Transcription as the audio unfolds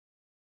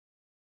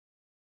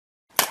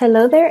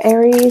Hello there,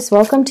 Aries.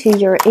 Welcome to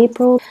your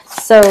April.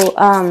 So,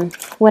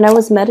 when I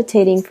was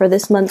meditating for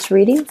this month's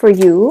reading for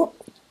you,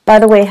 by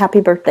the way, happy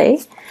birthday.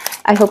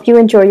 I hope you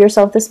enjoy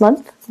yourself this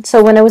month.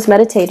 So when I was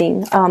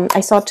meditating, I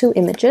saw two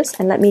images,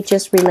 and let me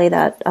just relay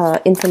that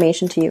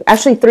information to you.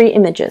 Actually, three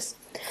images.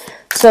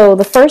 So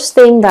the first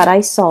thing that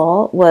I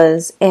saw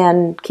was,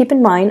 and keep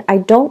in mind, I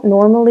don't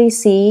normally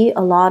see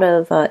a lot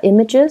of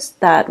images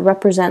that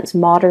represents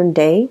modern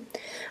day.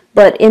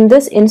 But in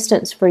this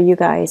instance for you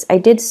guys, I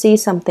did see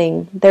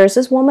something. There's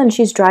this woman,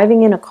 she's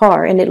driving in a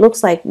car, and it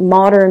looks like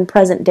modern,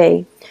 present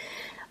day.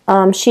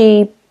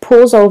 She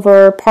pulls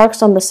over,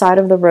 parks on the side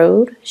of the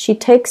road. She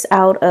takes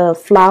out a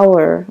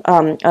flower,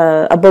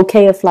 a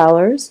bouquet of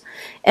flowers,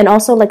 and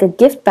also like a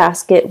gift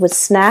basket with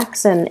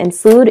snacks and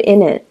food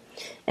in it.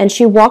 And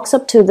she walks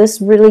up to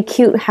this really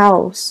cute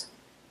house.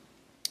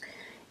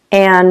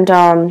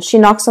 And she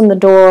knocks on the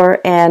door,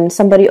 and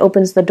somebody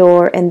opens the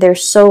door, and they're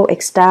so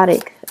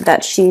ecstatic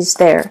that she's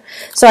there.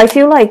 So I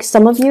feel like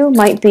some of you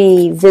might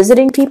be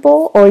visiting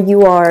people, or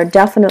you are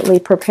definitely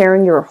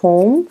preparing your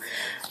home,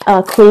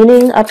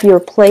 cleaning up your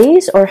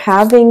place, or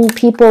having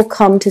people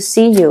come to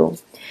see you.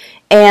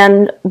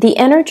 And the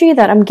energy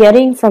that I'm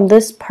getting from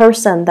this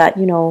person that,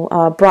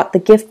 brought the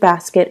gift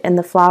basket and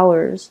the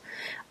flowers,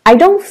 I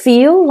don't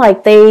feel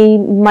like they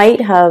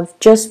might have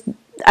just...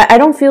 I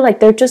don't feel like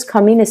they're just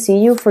coming to see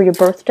you for your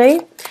birthday.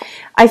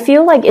 I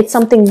feel like it's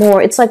something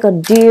more. It's like a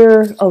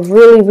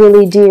really,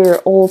 really dear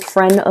old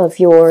friend of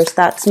yours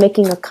that's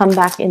making a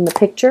comeback in the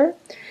picture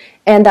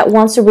and that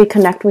wants to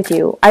reconnect with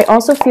you. I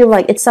also feel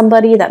like it's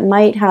somebody that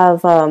might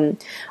have,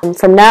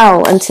 from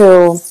now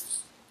until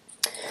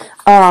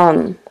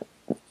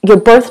your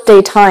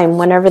birthday time,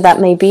 whenever that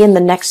may be in the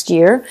next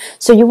year.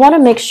 So you want to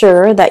make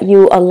sure that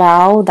you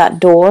allow that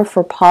door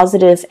for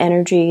positive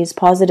energies,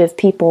 positive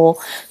people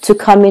to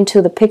come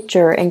into the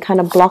picture and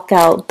kind of block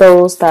out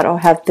those that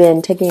have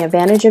been taking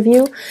advantage of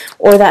you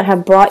or that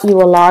have brought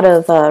you a lot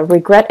of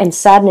regret and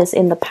sadness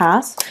in the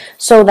past,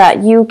 so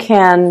that you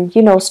can,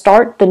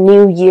 start the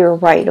new year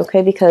right,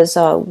 okay? Because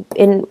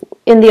in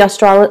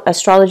the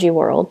astrology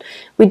world,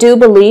 we do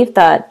believe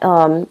that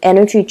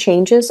energy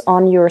changes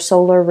on your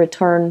solar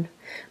return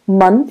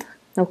month.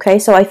 Okay,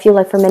 so I feel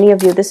like for many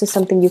of you, this is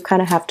something you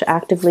kind of have to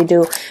actively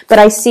do. But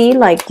I see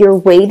like you're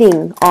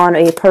waiting on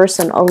a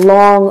person, a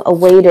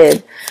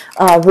long-awaited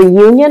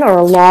reunion, or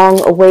a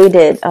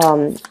long-awaited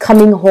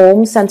coming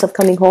home, sense of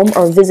coming home,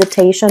 or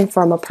visitation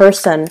from a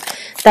person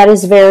that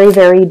is very,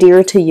 very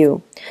dear to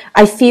you.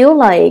 I feel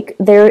like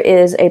there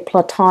is a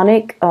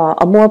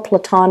more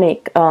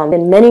platonic,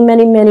 in many,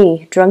 many,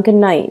 many drunken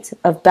nights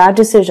of bad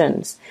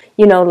decisions.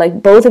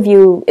 Like both of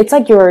you, it's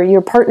like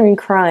your partner in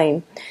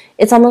crime.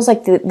 It's almost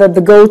like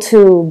the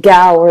go-to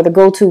gal or the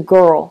go-to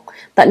girl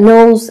that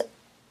knows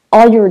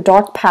all your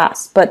dark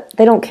past, but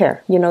they don't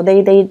care.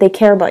 They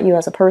care about you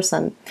as a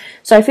person.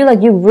 So I feel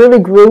like you really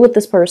grew with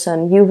this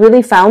person. You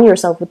really found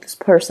yourself with this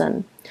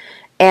person.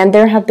 And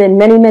there have been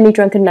many, many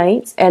drunken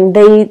nights, and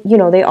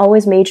they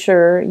always made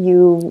sure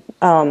you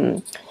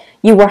were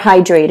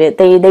hydrated.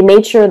 They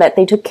made sure that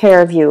they took care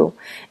of you.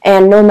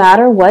 And no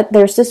matter what,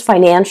 there's this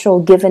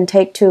financial give and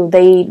take too.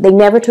 They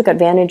never took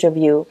advantage of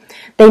you.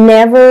 They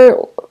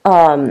never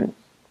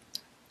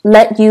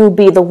let you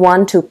be the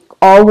one to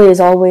always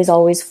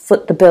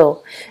foot the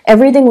bill.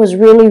 Everything was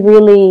really,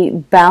 really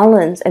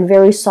balanced and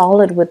very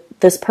solid with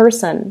this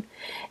person.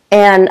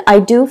 And I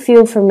do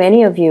feel for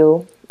many of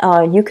you,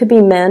 you could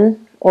be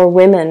men or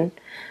women,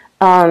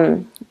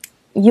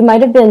 you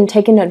might have been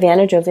taken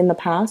advantage of in the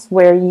past,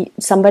 where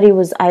somebody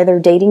was either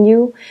dating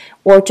you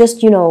or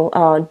just,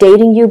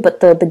 dating you, but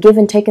the give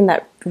and take in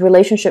that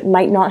relationship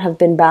might not have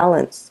been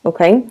balanced,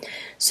 okay?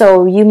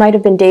 So you might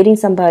have been dating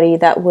somebody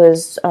that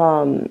was,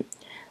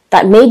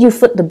 that made you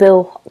foot the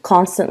bill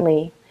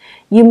constantly.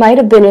 You might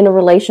have been in a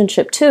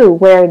relationship too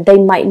where they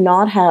might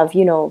not have,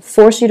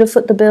 forced you to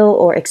foot the bill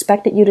or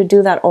expected you to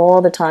do that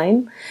all the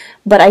time.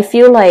 But I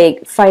feel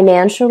like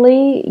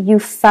financially you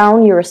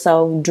found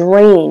yourself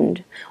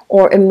drained,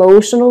 or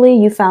emotionally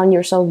you found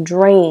yourself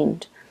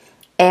drained.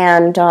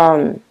 And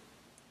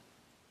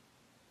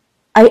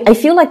I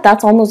feel like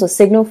that's almost a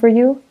signal for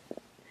you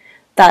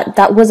that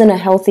that wasn't a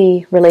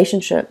healthy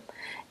relationship.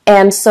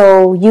 And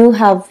so you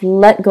have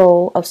let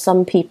go of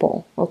some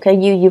people, okay?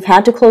 You've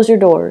had to close your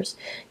doors.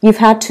 You've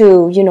had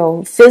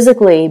to,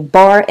 physically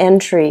bar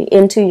entry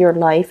into your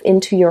life,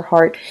 into your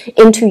heart,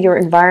 into your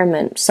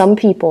environment, some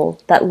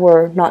people that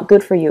were not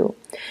good for you.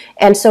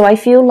 And so I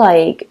feel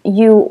like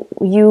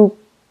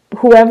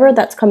whoever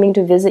that's coming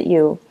to visit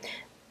you,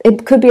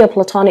 it could be a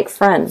platonic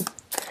friend,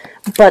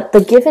 but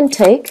the give and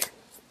take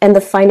and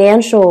the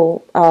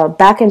financial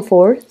back and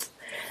forth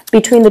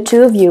between the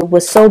two of you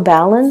was so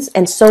balanced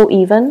and so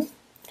even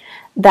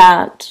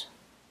that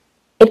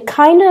it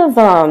kind of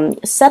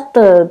set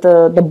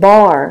the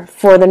bar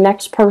for the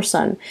next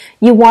person.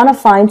 You want to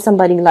find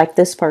somebody like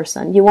this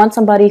person. You want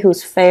somebody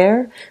who's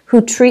fair, who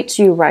treats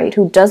you right,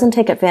 who doesn't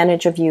take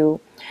advantage of you,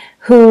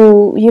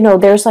 who,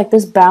 there's like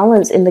this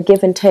balance in the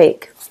give and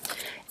take.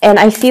 And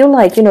I feel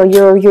like, you know,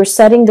 you're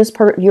setting this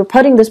you're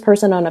putting this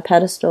person on a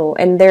pedestal,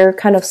 and they're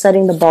kind of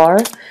setting the bar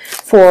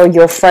for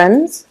your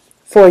friends,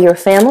 for your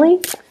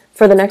family,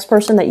 for the next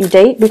person that you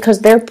date, because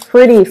they're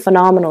pretty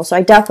phenomenal. So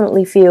I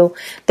definitely feel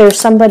there's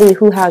somebody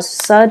who has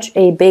such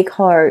a big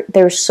heart.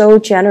 They're so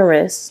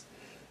generous.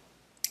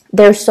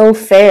 They're so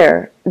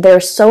fair. They're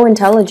so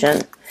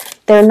intelligent.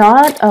 They're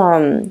not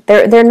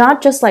they're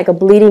not just like a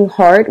bleeding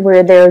heart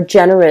where they're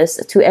generous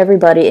to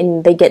everybody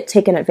and they get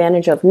taken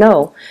advantage of.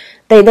 No.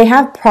 They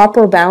have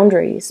proper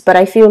boundaries, but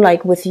I feel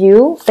like with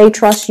you, they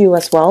trust you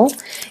as well.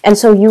 And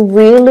so you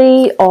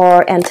really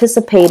are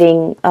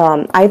anticipating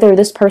either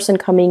this person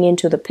coming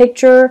into the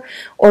picture,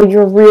 or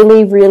you're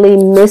really, really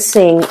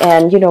missing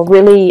and, you know,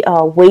 really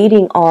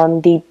waiting on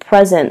the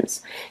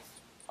presence,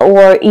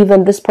 or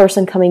even this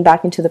person coming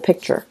back into the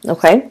picture,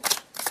 okay?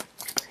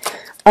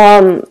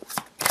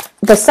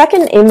 The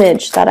second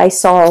image that I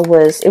saw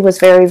was, it was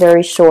very,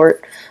 very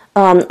short.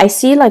 I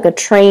see like a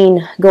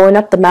train going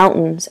up the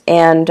mountains,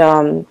 and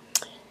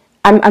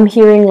I'm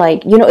hearing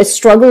like, you know, it's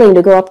struggling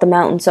to go up the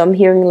mountain, so I'm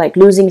hearing like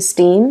losing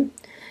steam,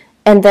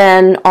 and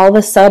then all of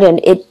a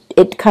sudden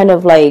it kind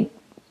of like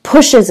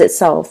pushes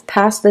itself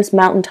past this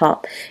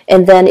mountaintop,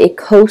 and then it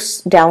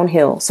coasts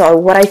downhill. So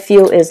what I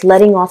feel is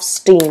letting off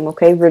steam,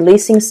 okay,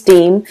 releasing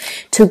steam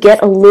to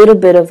get a little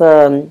bit of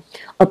a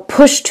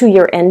push to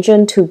your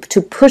engine to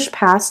push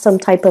past some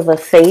type of a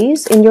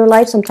phase in your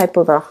life, some type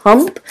of a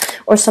hump,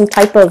 or some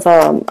type of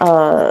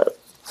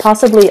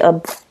possibly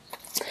an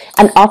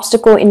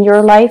obstacle in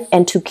your life,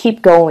 and to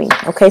keep going.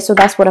 Okay, so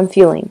that's what I'm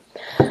feeling.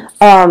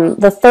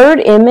 The third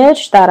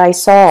image that I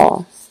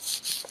saw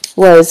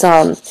was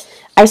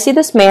I see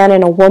this man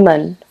and a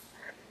woman,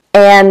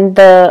 and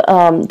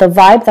the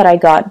vibe that I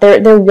got,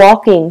 they're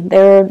walking,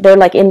 they're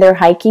like in their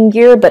hiking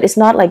gear, but it's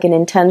not like an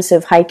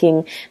intensive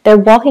hiking. They're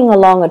walking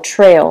along a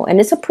trail,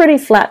 and it's a pretty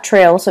flat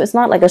trail, so it's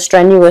not like a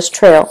strenuous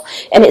trail.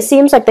 And it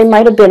seems like they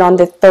might have been on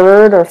the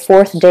third or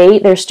fourth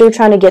date. They're still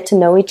trying to get to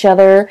know each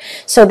other,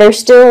 so they're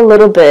still a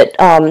little bit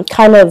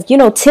kind of, you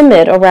know,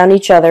 timid around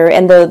each other,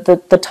 and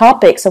the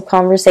topics of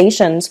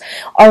conversations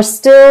are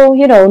still,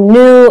 you know,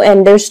 new,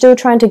 and they're still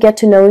trying to get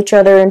to know each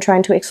other and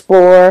trying to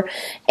explore.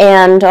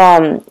 And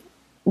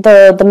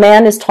the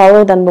man is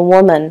taller than the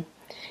woman,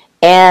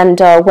 and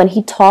when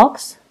he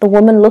talks, the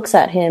woman looks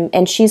at him,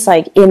 and she's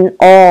like in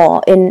awe,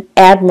 in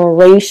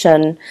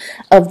admiration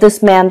of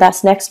this man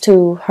that's next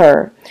to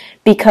her,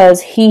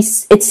 because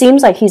it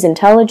seems like he's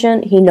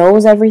intelligent, he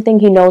knows everything,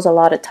 he knows a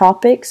lot of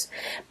topics,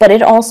 but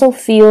it also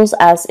feels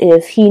as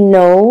if he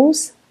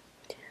knows,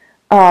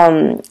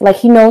 like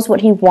he knows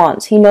what he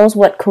wants. He knows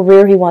what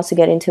career he wants to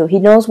get into. He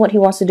knows what he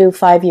wants to do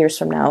 5 years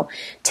from now,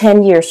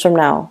 10 years from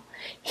now.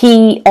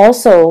 He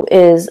also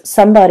is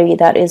somebody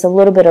that is a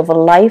little bit of a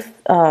life,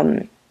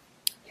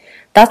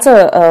 that's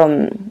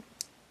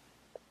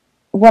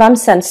what I'm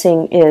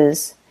sensing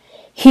is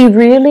he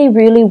really,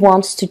 really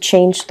wants to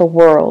change the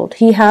world.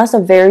 He has a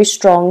very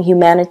strong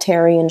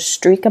humanitarian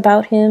streak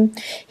about him.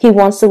 He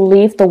wants to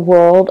leave the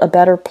world a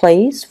better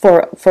place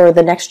for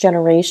the next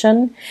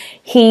generation.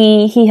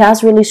 He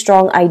has really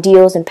strong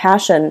ideals and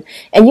passion.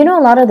 And you know,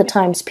 a lot of the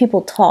times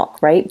people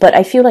talk, right? But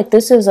I feel like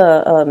this is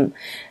a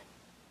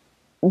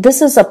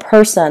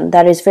person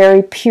that is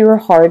very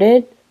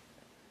pure-hearted.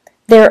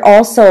 They're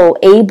also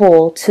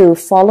able to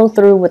follow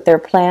through with their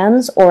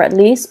plans, or at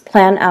least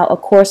plan out a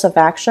course of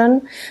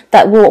action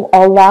that will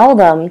allow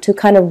them to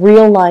kind of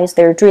realize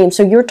their dreams.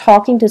 So you're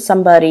talking to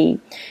somebody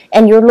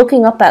and you're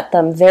looking up at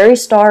them very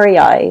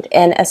starry-eyed,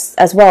 and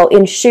as well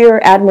in sheer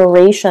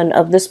admiration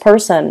of this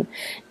person,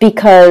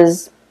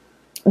 because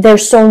they're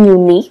so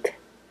unique,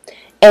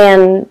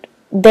 and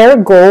their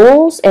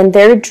goals and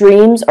their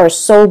dreams are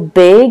so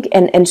big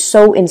and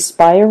so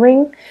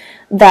inspiring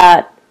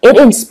that it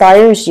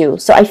inspires you.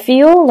 So I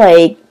feel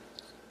like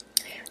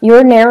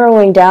you're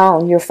narrowing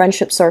down your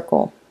friendship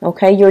circle,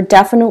 okay? You're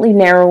definitely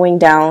narrowing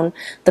down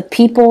the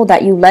people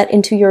that you let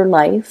into your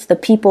life, the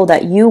people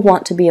that you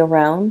want to be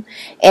around,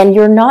 and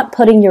you're not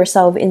putting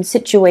yourself in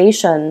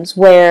situations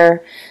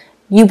where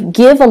you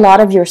give a lot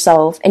of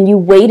yourself and you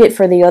waited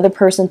for the other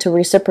person to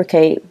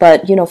reciprocate,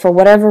 but you know, for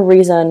whatever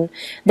reason,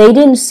 they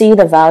didn't see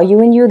the value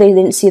in you, they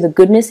didn't see the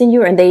goodness in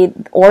you, and they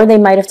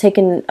might have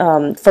taken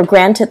for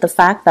granted the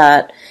fact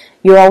that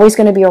you're always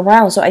going to be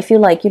around. So I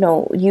feel like, you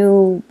know,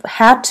 you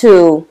had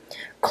to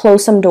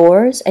close some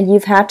doors, and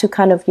you've had to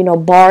kind of, you know,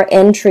 bar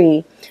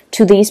entry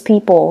to these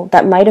people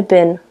that might have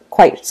been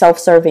quite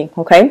self-serving,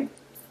 okay?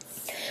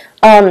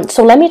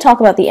 So let me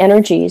talk about the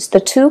energies. The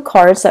two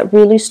cards that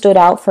really stood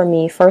out for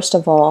me, first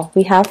of all,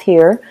 we have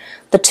here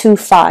the 2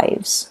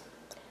 5s.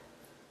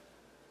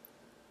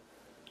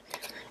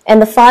 And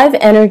the 5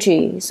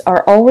 energies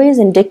are always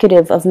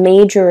indicative of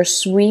major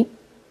swift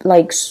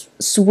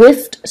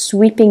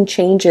sweeping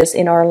changes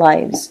in our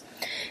lives.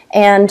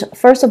 And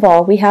first of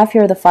all, we have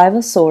here the 5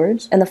 of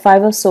Swords, and the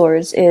 5 of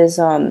Swords is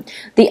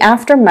the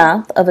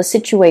aftermath of a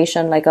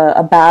situation, like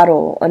a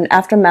battle, an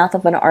aftermath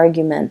of an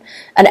argument,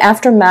 an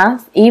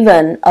aftermath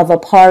even of a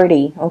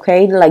party,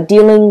 okay, like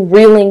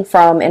reeling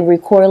from and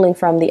recoiling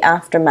from the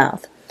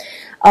aftermath.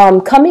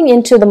 Coming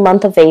into the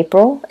month of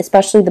April,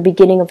 especially the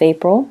beginning of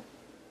April,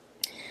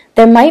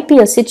 there might be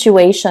a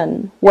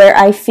situation where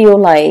I feel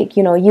like,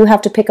 you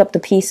have to pick up the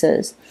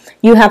pieces.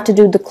 You have to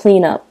do the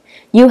cleanup.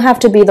 You have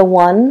to be the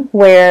one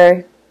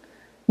where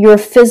you're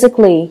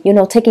physically,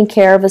 taking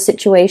care of a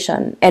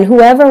situation. And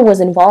whoever was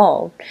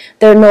involved,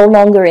 they're no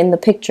longer in the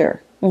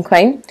picture.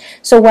 Okay?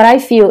 So what I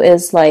feel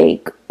is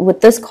like,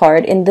 with this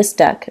card in this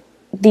deck,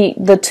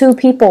 the two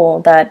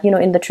people that,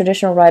 in the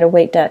traditional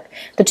Rider-Waite deck,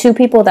 the two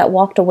people that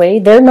walked away,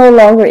 they're no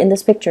longer in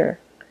this picture.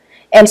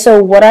 And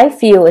so what I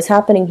feel is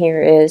happening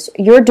here is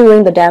you're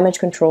doing the damage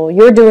control,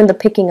 you're doing the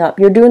picking up,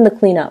 you're doing the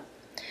cleanup,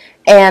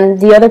 and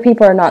the other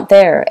people are not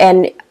there.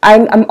 And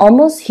I'm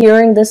almost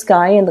hearing this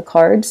guy in the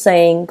card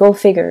saying, go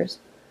figures.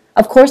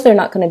 Of course they're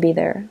not going to be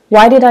there.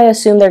 Why did I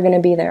assume they're going to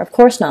be there? Of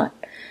course not.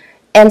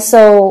 And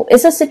so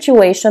it's a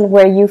situation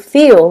where you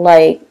feel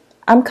like,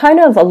 I'm kind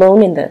of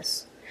alone in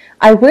this.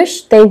 I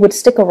wish they would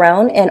stick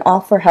around and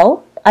offer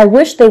help. I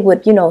wish they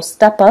would,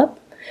 step up.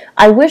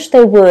 I wish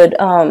they would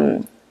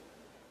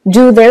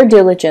do their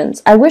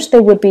diligence. I wish they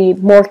would be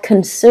more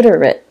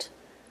considerate.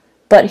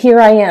 But here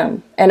I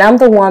am, and I'm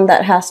the one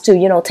that has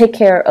to, take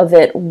care of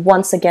it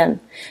once again.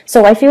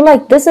 So I feel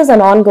like this is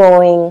an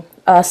ongoing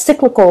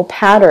cyclical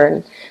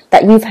pattern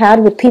that you've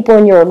had with people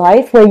in your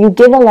life where you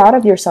give a lot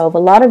of yourself, a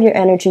lot of your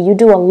energy, you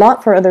do a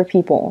lot for other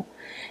people,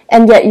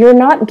 and yet you're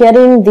not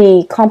getting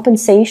the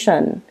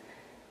compensation.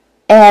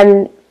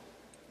 And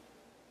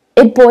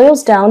it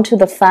boils down to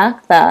the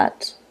fact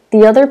that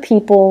the other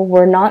people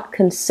were not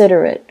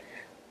considerate.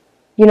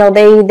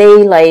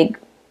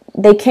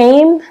 They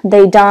came,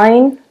 they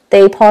dined,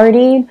 they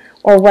partied,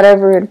 or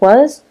whatever it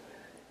was,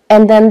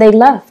 and then they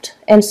left.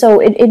 And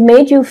so it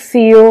made you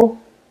feel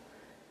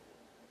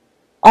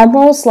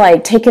almost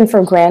like taken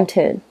for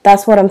granted.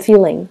 That's what I'm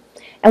feeling.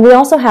 And we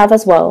also have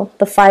as well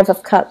the Five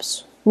of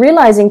Cups,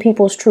 realizing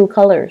people's true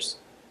colors.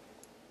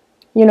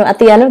 At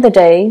the end of the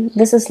day,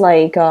 this is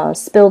like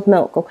spilled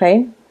milk,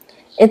 okay?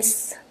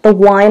 It's the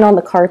wine on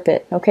the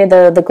carpet, okay?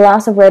 The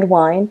glass of red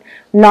wine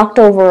knocked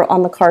over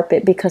on the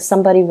carpet because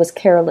somebody was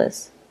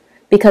careless,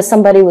 because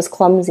somebody was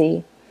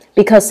clumsy,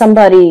 because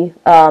somebody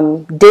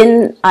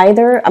didn't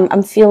either,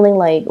 I'm feeling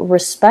like,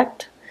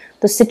 respect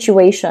the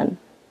situation.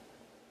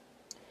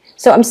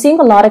 So I'm seeing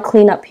a lot of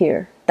cleanup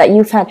here that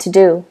you've had to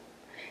do.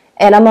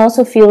 And I'm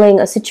also feeling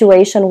a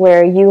situation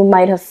where you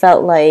might have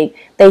felt like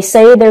they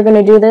say they're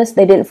going to do this,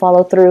 they didn't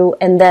follow through,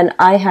 and then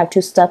I have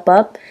to step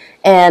up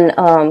and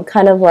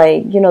kind of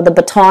like, the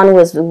baton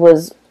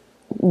was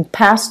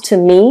passed to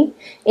me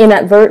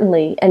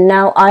inadvertently, and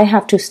now I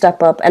have to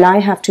step up and I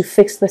have to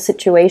fix the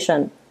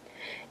situation.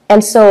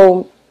 And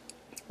so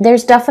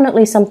there's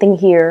definitely something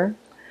here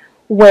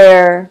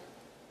where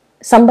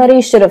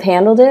somebody should have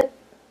handled it,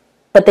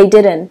 but they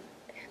didn't.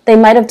 They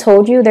might have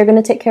told you they're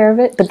going to take care of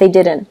it, but they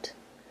didn't.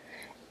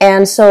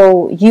 And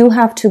so you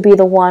have to be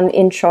the one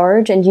in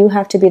charge, and you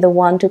have to be the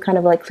one to kind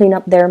of like clean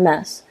up their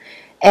mess.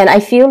 And I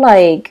feel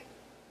like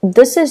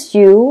this is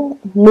you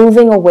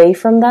moving away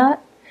from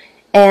that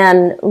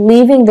and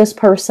leaving this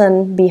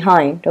person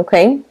behind,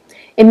 okay?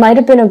 It might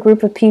have been a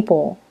group of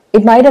people.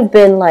 It might have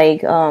been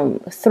like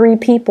 3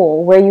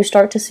 people where you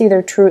start to see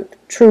their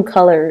true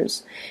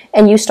colors,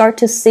 and you start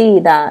to see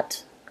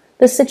that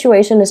this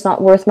situation is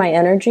not worth my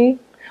energy,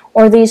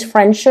 or these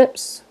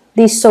friendships,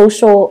 these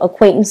social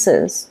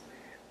acquaintances,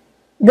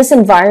 this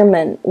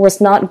environment was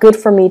not good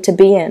for me to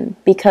be in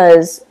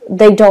because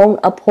they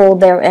don't uphold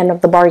their end of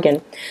the bargain.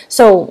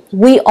 So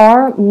we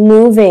are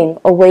moving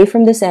away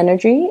from this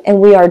energy and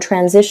we are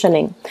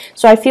transitioning.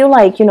 So I feel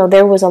like,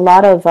 there was a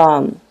lot of,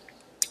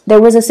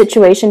 there was a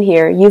situation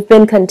here you've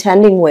been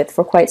contending with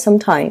for quite some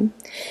time.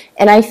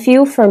 And I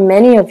feel for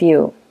many of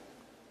you,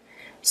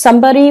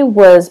 somebody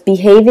was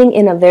behaving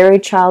in a very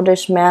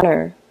childish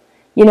manner.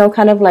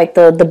 Kind of like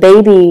the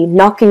baby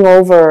knocking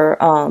over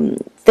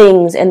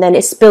things, and then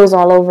it spills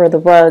all over the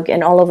rug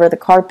and all over the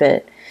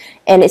carpet,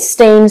 and it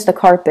stains the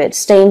carpet,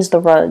 stains the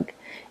rug.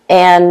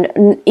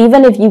 And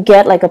even if you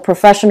get like a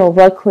professional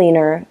rug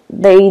cleaner,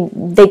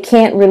 they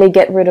can't really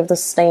get rid of the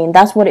stain.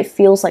 That's what it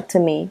feels like to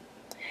me.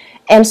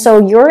 And so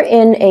you're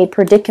in a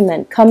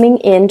predicament coming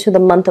into the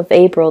month of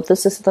April.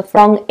 This is the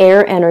strong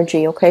air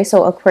energy, okay?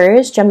 So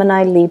Aquarius,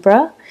 Gemini,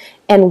 Libra,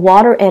 and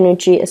water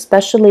energy,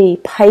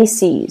 especially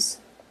Pisces.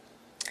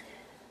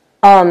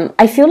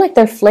 I feel like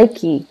they're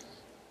flaky.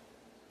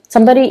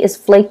 Somebody is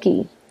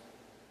flaky.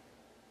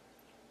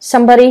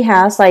 Somebody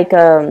has like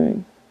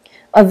a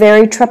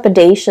very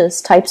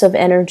trepidatious types of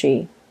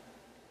energy.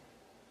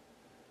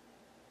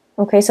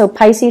 Okay, so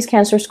Pisces,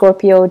 Cancer,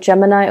 Scorpio,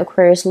 Gemini,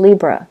 Aquarius,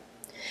 Libra.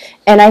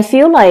 And I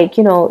feel like,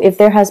 if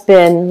there has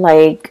been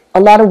like a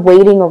lot of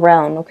waiting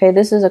around, okay,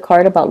 this is a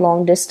card about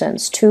long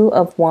distance, 2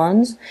 of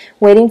Wands,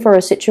 waiting for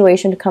a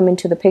situation to come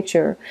into the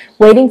picture,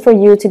 waiting for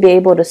you to be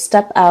able to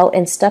step out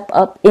and step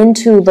up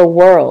into the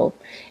world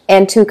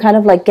and to kind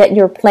of like get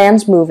your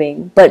plans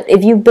moving. But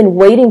if you've been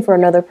waiting for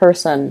another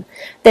person,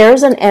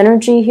 there's an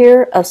energy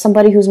here of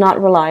somebody who's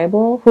not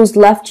reliable, who's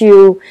left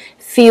you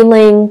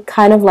feeling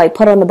kind of like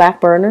put on the back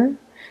burner,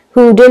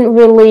 who didn't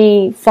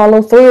really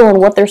follow through on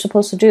what they're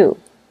supposed to do.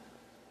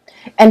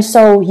 And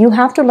so you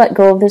have to let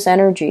go of this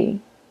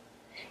energy.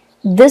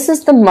 This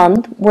is the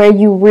month where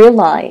you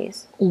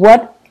realize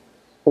what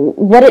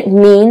it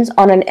means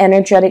on an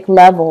energetic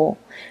level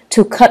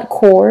to cut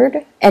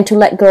cord and to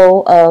let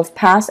go of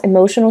past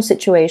emotional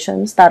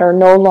situations that are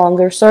no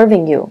longer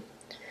serving you.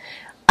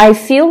 I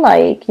feel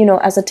like,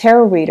 as a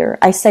tarot reader,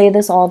 I say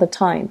this all the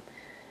time.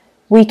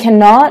 We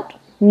cannot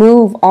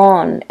move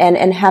on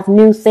and have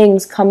new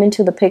things come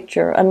into the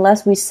picture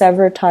unless we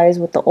sever ties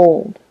with the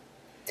old.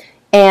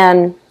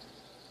 And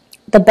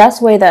the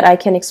best way that I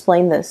can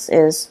explain this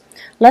is,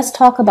 let's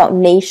talk about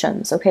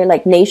nations, okay?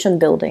 Like nation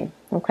building,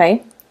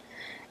 okay?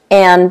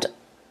 And,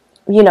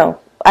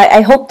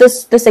 I hope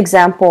this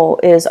example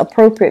is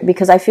appropriate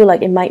because I feel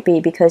like it might be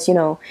because,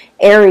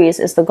 Aries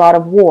is the god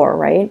of war,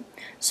 right?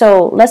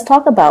 So let's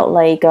talk about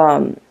like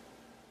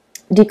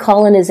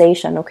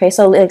decolonization, okay?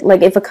 So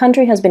like if a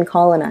country has been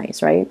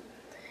colonized, right?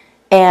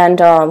 And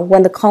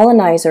when the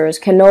colonizers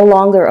can no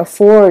longer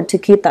afford to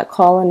keep that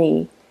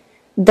colony,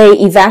 they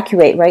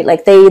evacuate, right?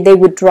 Like they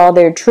withdraw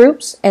their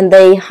troops and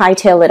they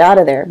hightail it out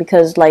of there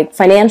because like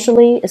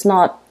financially it's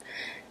not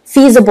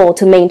feasible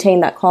to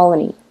maintain that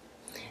colony.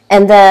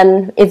 And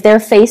then if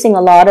they're facing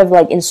a lot of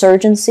like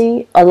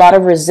insurgency, a lot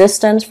of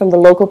resistance from the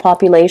local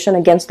population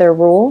against their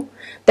rule,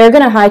 they're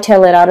going to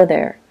hightail it out of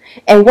there.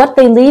 And what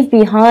they leave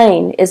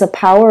behind is a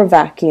power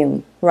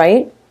vacuum,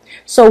 right?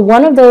 So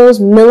one of those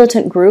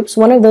militant groups,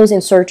 one of those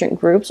insurgent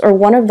groups, or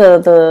one of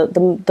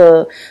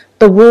the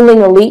ruling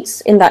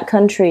elites in that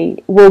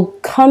country will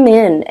come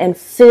in and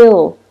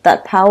fill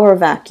that power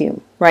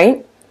vacuum,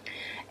 right?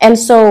 And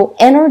so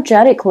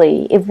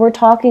energetically, if we're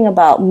talking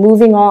about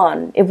moving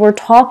on, if we're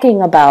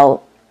talking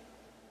about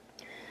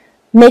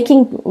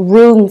making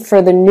room for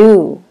the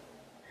new,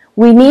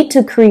 we need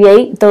to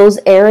create those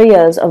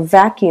areas of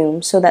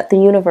vacuum so that the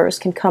universe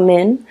can come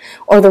in,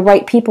 or the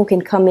right people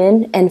can come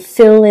in and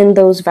fill in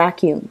those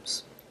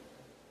vacuums.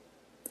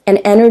 And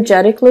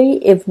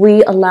energetically, if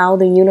we allow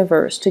the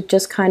universe to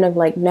just kind of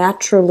like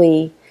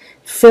naturally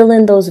fill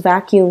in those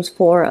vacuums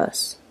for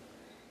us,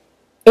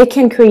 it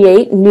can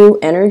create new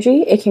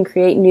energy, it can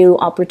create new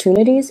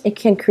opportunities, it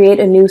can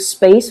create a new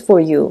space for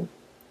you.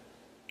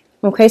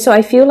 Okay, so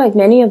I feel like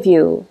many of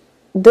you,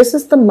 this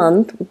is the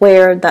month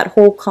where that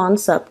whole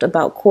concept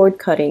about cord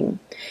cutting,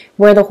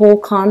 where the whole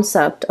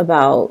concept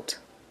about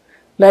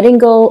letting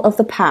go of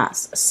the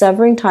past,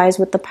 severing ties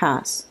with the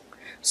past,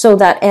 so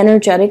that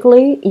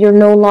energetically you're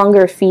no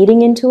longer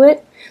feeding into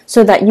it,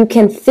 so that you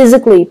can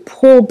physically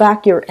pull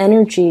back your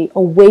energy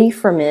away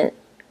from it,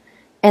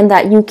 and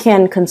that you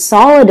can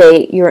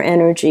consolidate your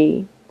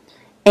energy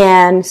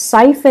and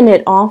siphon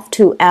it off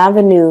to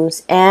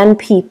avenues and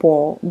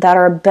people that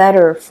are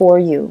better for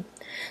you.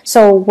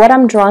 So what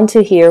I'm drawn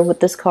to here with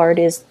this card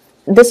is,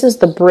 this is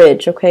the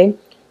bridge, okay?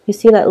 You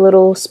see that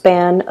little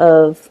span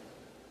of,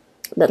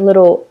 that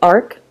little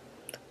arc?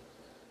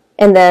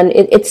 And then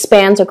it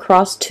spans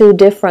across two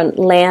different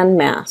land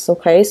mass,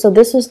 okay? So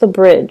this is the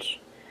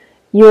bridge.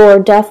 You're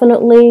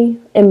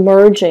definitely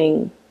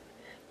emerging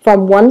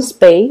from one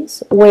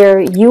space where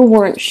you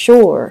weren't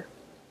sure.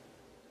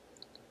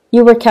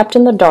 You were kept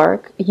in the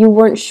dark. You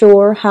weren't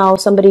sure how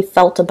somebody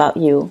felt about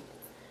you.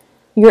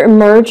 You're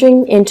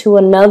emerging into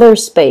another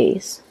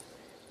space,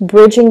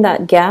 bridging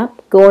that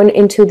gap, going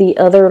into the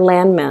other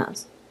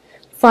landmass,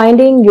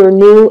 finding your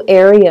new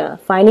area,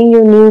 finding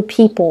your new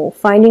people,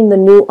 finding the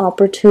new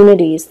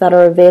opportunities that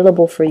are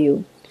available for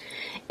you.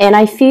 And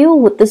I feel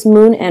with this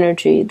moon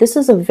energy, this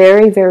is a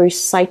very, very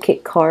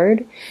psychic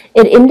card.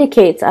 It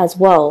indicates as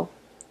well,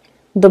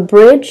 the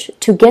bridge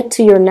to get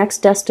to your next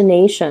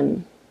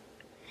destination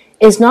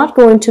is not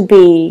going to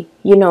be,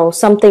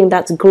 something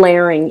that's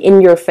glaring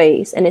in your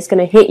face and it's going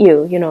to hit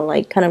you,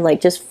 like kind of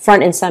like just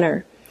front and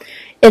center.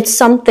 It's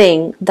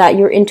something that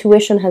your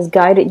intuition has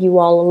guided you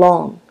all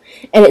along.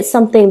 And it's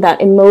something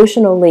that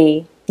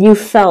emotionally you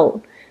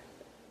felt,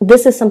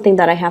 this is something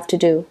that I have to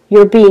do.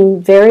 You're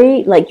being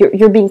very, like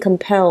you're being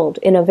compelled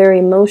in a very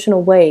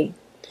emotional way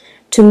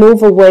to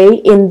move away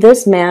in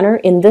this manner,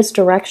 in this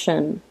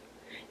direction,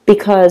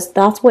 because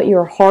that's what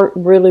your heart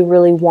really,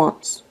 really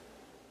wants.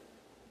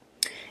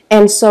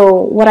 And so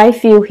what I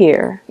feel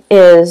here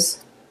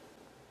is,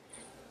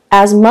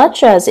 as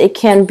much as it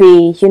can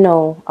be,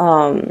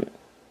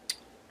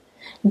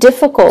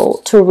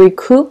 difficult to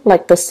recoup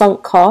like the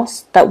sunk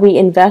cost that we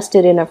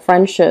invested in a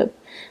friendship,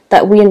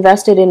 that we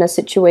invested in a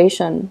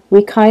situation,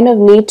 we kind of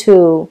need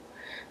to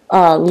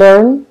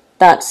learn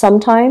that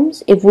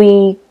sometimes if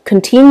we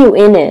continue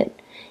in it,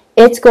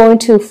 it's going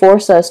to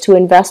force us to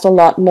invest a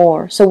lot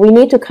more. So we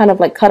need to kind of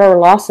like cut our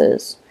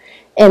losses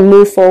and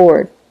move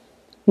forward,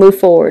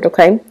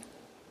 okay?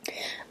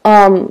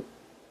 I'm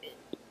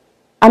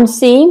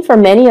seeing for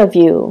many of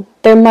you,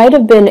 there might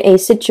have been a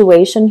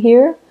situation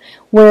here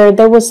where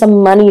there was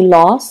some money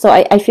lost. So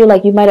I feel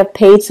like you might have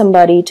paid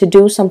somebody to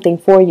do something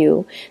for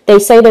you. They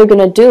say they're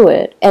going to do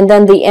it, and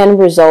then the end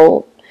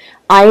result,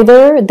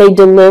 either they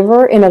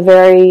deliver in a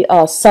very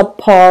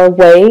subpar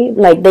way,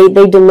 like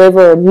they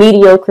deliver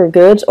mediocre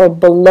goods or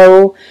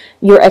below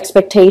your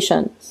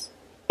expectations.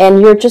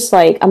 And you're just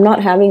like, I'm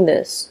not having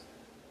this.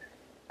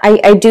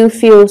 I do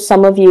feel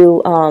some of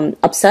you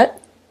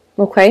upset,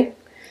 okay?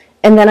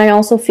 And then I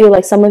also feel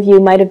like some of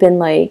you might have been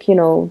like, you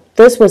know,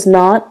 this was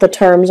not the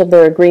terms of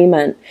their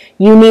agreement.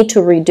 You need to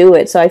redo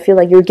it. So I feel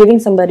like you're giving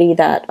somebody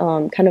that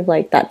kind of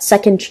like that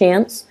second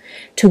chance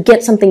to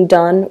get something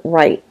done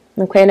right.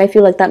 Okay, and I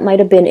feel like that might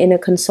have been in a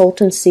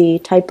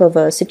consultancy type of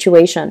a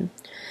situation.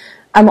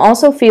 I'm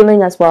also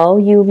feeling as well,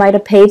 you might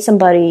have paid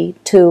somebody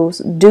to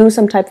do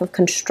some type of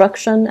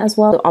construction as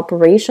well, the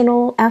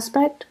operational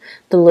aspect,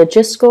 the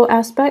logistical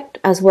aspect,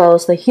 as well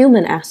as the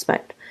human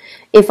aspect.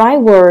 If I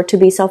were to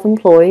be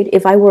self-employed,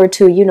 if I were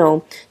to, you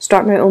know,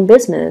 start my own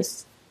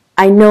business,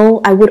 I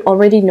know I would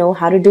already know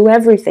how to do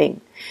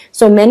everything.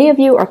 So many of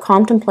you are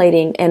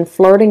contemplating and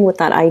flirting with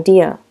that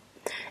idea.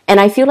 And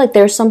I feel like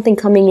there's something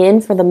coming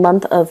in for the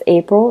month of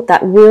April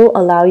that will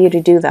allow you to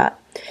do that.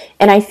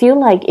 And I feel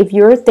like if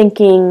you're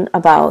thinking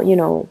about, you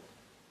know,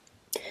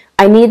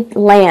 I need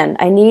land,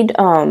 I need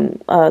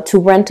to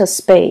rent a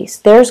space,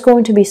 there's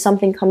going to be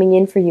something coming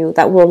in for you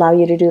that will allow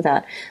you to do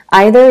that.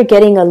 Either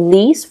getting a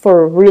lease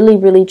for really,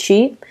 really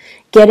cheap,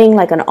 getting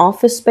like an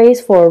office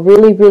space for a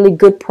really, really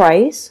good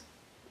price,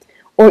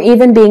 or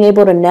even being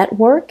able to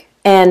network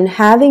and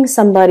having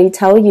somebody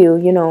tell you,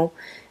 you know,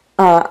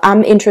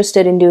 I'm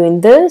interested in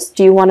doing this.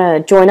 Do you want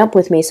to join up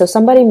with me? So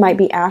somebody might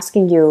be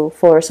asking you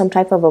for some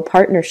type of a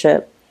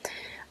partnership.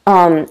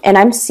 And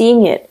I'm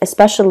seeing it,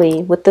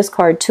 especially with this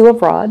card, Two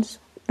of Rods.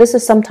 This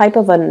is some type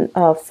of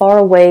a far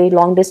away,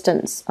 long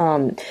distance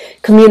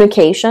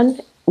communication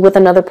with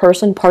another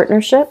person,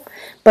 partnership.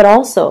 But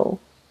also,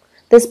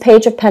 this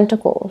Page of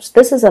Pentacles.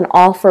 This is an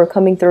offer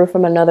coming through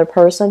from another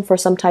person for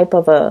some type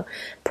of a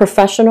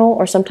professional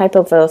or some type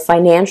of a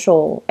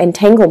financial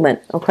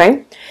entanglement,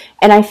 okay?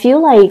 And I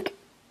feel like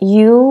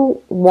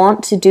you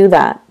want to do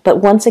that. But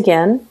once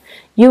again,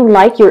 you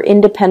like your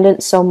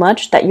independence so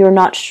much that you're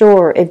not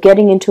sure if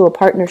getting into a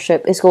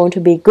partnership is going to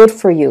be good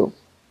for you.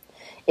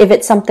 If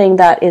it's something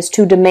that is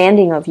too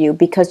demanding of you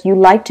because you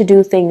like to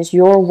do things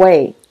your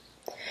way.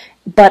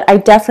 But I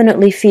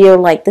definitely feel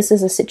like this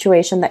is a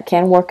situation that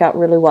can work out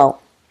really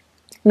well.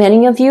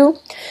 Many of you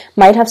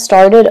might have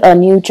started a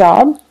new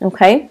job,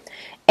 okay?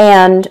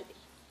 And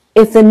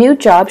if the new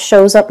job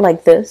shows up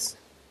like this,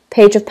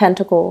 Page of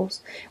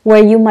Pentacles,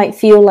 where you might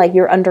feel like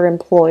you're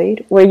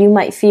underemployed, where you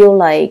might feel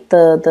like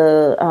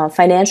the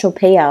financial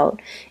payout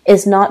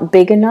is not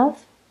big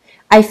enough,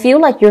 I feel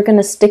like you're going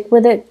to stick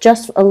with it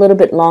just a little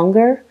bit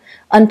longer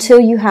until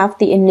you have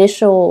the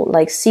initial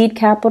like seed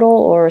capital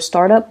or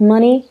startup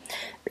money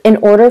in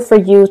order for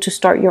you to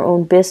start your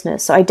own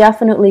business. So I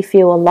definitely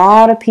feel a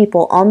lot of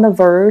people on the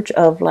verge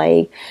of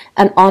like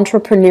an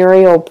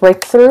entrepreneurial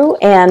breakthrough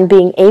and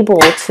being able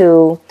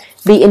to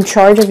be in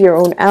charge of your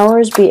own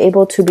hours, be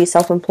able to be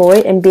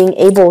self-employed, and being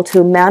able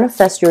to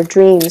manifest your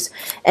dreams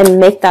and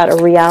make that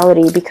a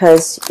reality,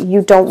 because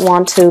you don't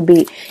want to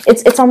be,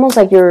 it's almost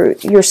like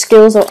your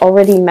skills are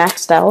already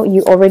maxed out.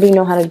 You already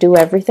know how to do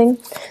everything,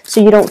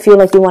 so you don't feel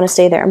like you want to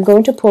stay there. I'm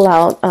going to pull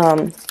out,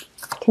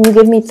 can you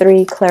give me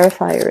 3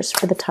 clarifiers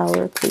for the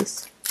Tower,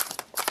 please?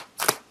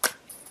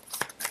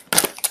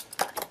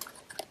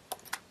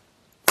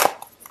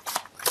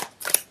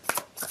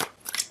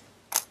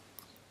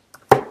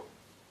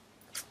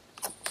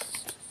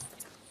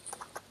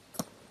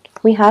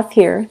 We have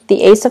here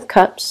the Ace of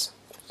Cups,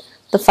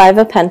 the 5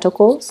 of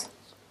Pentacles,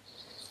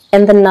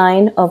 and the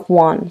 9 of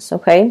Wands,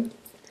 okay?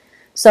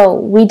 So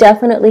we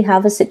definitely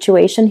have a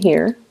situation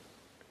here.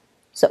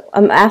 So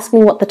I'm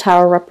asking what the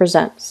Tower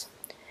represents.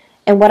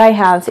 And what I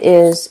have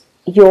is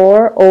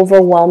your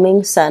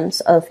overwhelming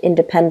sense of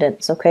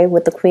independence, okay,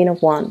 with the Queen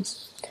of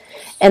Wands.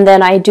 And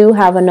then I do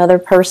have another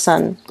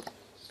person.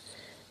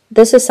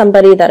 This is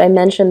somebody that I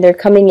mentioned, they're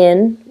coming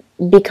in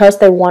because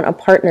they want a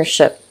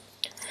partnership.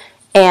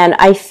 And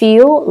I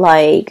feel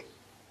like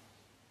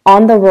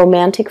on the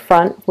romantic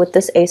front with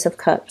this Ace of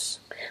Cups,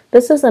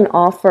 this is an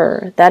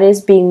offer that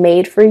is being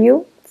made for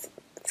you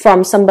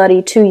from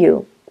somebody to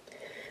you.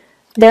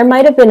 There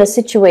might have been a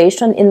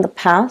situation in the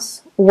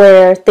past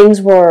where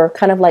things were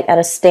kind of like at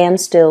a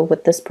standstill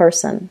with this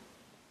person.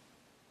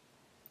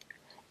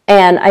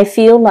 And I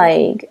feel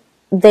like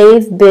they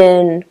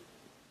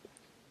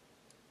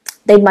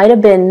might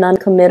have been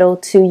non-committal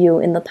to you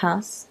in the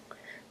past.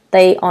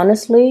 They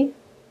honestly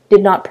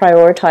did not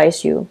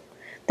prioritize you.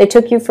 They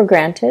took you for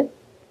granted.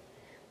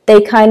 They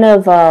kind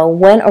of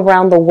went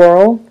around the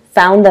world,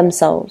 found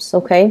themselves,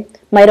 okay?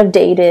 Might have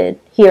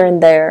dated here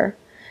and there.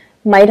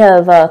 Might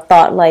have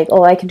thought like,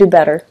 oh, I could do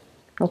better,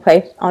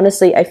 okay?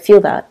 Honestly, I feel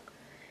that.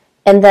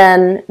 And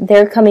then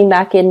they're coming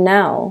back in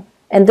now.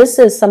 And this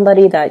is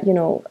somebody that, you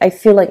know, I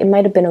feel like it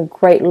might have been a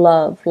great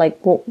love. Like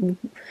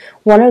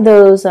one of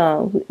those,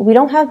 we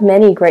don't have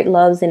many great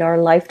loves in our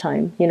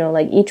lifetime. You know,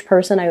 like each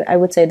person, I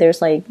would say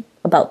there's like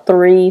about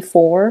 3,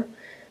 4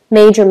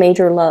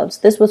 major loves.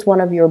 This was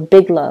one of your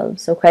big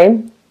loves,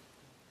 okay?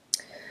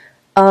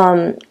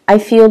 I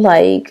feel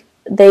like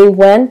they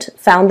went,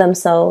 found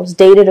themselves,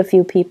 dated a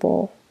few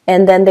people,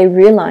 and then they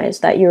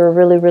realized that you're a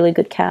really, really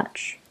good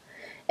catch.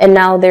 And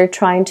now they're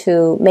trying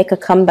to make a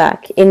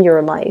comeback in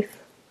your life.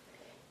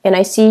 And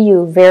I see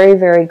you very,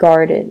 very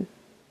guarded.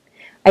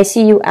 I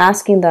see you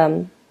asking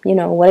them, you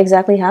know, what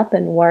exactly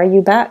happened? Why are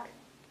you back?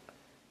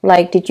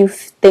 Like, did you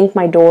think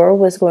my door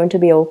was going to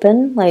be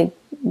open? Like,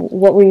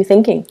 what were you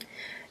thinking?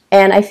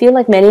 And I feel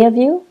like many of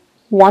you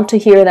want to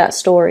hear that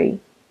story.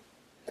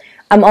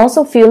 I'm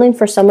also feeling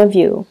for some of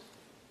you,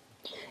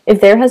 if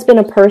there has been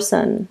a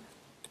person,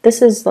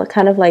 this is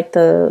kind of like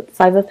the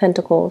Five of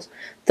Pentacles,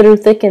 through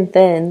thick and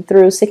thin,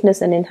 through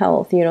sickness and in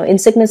health, you know, in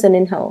sickness and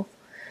in health.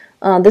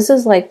 This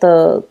is like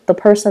the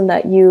person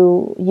that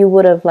you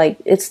would have, like,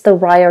 it's the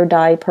ride or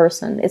die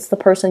person. It's the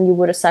person you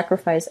would have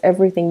sacrificed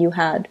everything you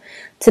had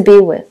to be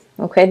with.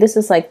 Okay, this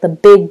is like the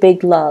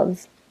big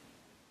love.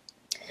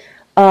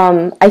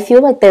 I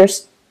feel like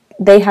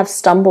they have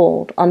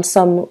stumbled on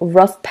some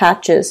rough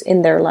patches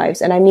in their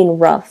lives, and I mean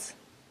rough.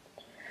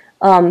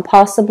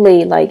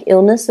 Possibly like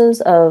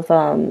illnesses of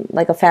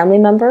like a family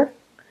member.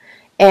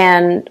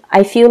 And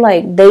I feel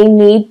like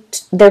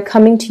they're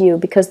coming to you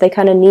because they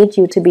kind of need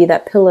you to be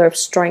that pillar of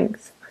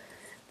strength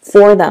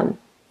for them.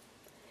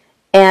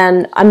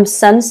 And I'm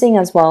sensing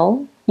as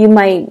well, you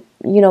might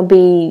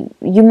be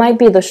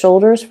the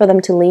shoulders for them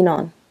to lean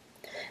on.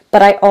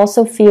 But I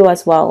also feel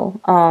as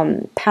well,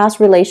 past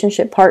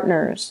relationship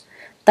partners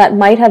that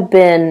might have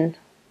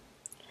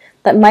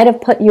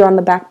put you on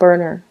the back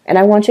burner. And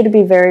I want you to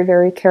be very,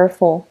 very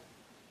careful.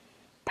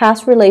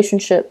 Past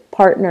relationship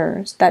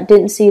partners that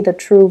didn't see the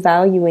true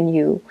value in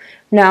you,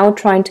 now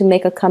trying to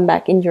make a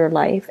comeback in your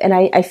life. And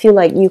I feel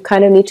like you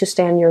kind of need to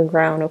stand your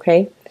ground,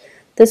 okay?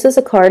 This is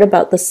a card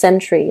about the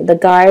sentry, the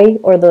guy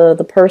or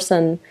the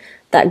person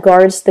that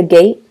guards the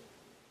gate.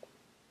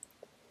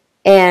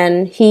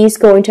 And he's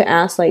going to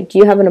ask, like, do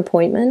you have an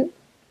appointment?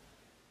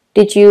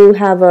 Did you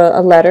have a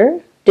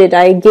letter? Did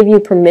I give you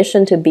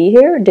permission to be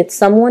here? Did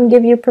someone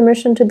give you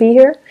permission to be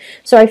here?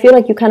 So I feel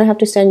like you kind of have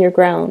to stand your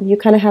ground. You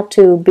kind of have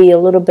to be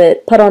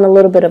put on a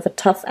little bit of a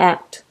tough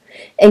act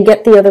and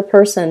get the other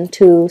person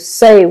to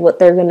say what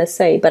they're going to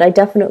say. But I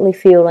definitely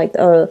feel like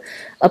a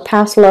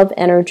past love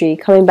energy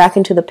coming back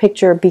into the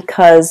picture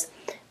because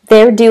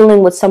they're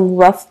dealing with some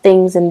rough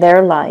things in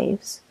their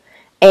lives.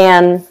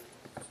 And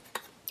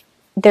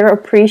they're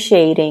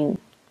appreciating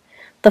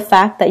the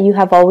fact that you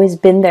have always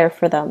been there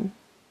for them.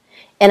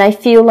 And I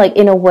feel like,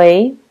 in a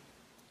way,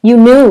 you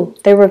knew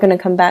they were going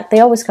to come back. They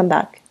always come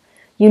back.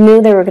 You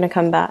knew they were going to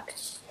come back.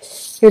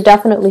 You're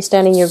definitely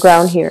standing your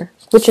ground here,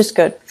 which is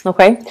good,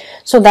 okay?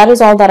 So that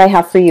is all that I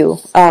have for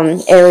you,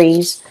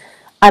 Aries.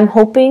 I'm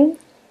hoping,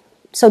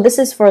 so this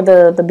is for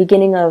the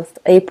beginning of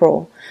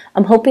April.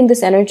 I'm hoping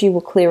this energy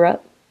will clear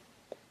up.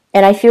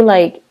 And I feel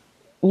like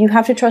you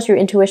have to trust your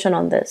intuition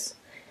on this.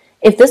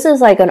 If this is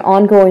like an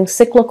ongoing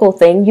cyclical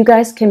thing, you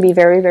guys can be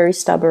very, very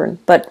stubborn.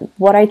 But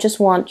what I just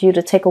want you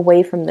to take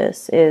away from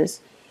this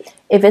is,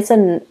 if it's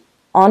an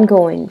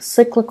ongoing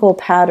cyclical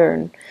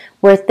pattern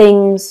where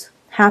things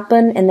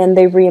happen and then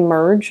they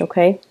reemerge,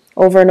 okay,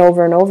 over and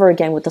over and over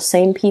again with the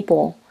same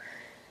people,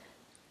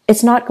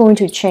 it's not going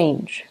to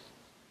change.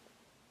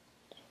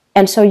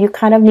 And so you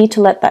kind of need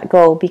to let that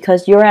go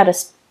because you're at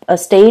a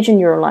stage in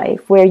your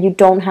life where you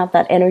don't have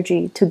that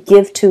energy to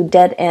give to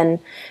dead-end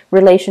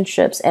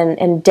relationships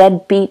and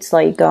dead beats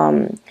like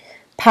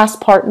past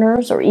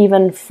partners or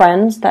even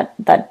friends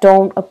that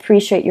don't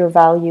appreciate your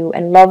value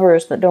and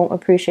lovers that don't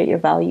appreciate your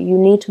value. You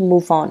need to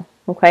move on,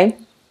 okay?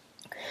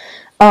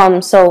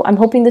 So I'm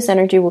hoping this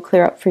energy will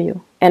clear up for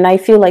you. And I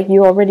feel like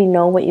you already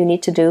know what you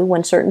need to do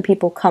when certain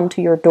people come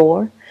to your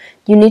door.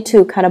 You need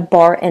to kind of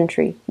bar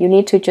entry. You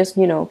need to just,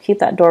 keep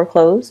that door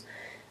closed.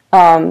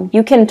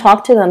 You can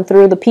talk to them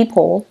through the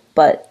peephole,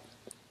 but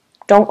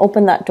don't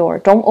open that door.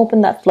 Don't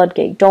open that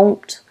floodgate.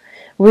 Don't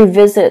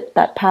revisit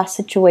that past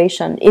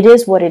situation. It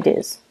is what it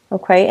is,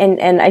 okay?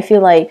 And I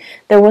feel like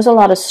there was a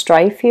lot of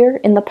strife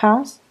here in the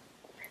past.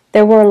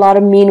 There were a lot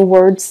of mean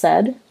words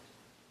said.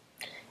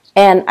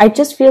 And I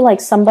just feel like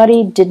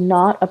somebody did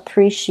not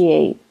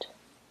appreciate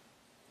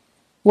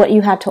what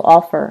you had to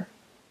offer.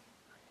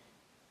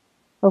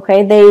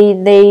 Okay?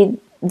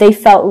 They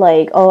felt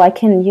like, oh, I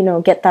can,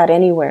 get that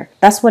anywhere.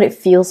 That's what it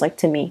feels like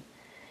to me.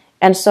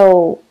 And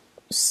so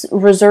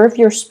reserve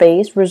your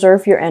space,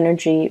 reserve your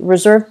energy,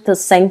 reserve the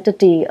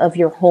sanctity of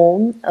your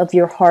home, of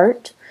your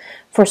heart,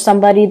 for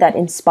somebody that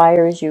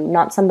inspires you,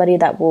 not somebody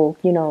that will,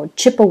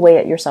 chip away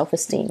at your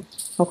self-esteem.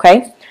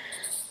 Okay?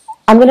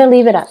 I'm going to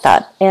leave it at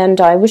that,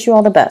 and I wish you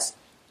all the best.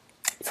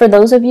 For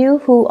those of you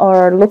who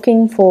are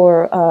looking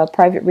for a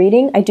private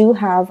reading, I do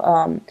have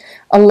a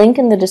link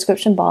in the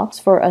description box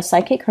for a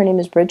psychic. Her name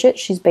is Bridget.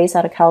 She's based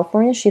out of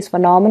California. She's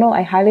phenomenal.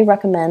 I highly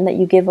recommend that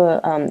you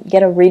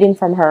get a reading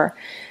from her.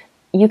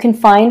 You can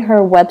find her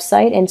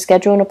website and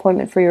schedule an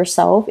appointment for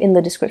yourself in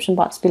the description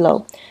box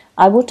below.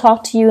 I will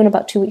talk to you in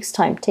about 2 weeks'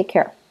 time. Take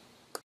care.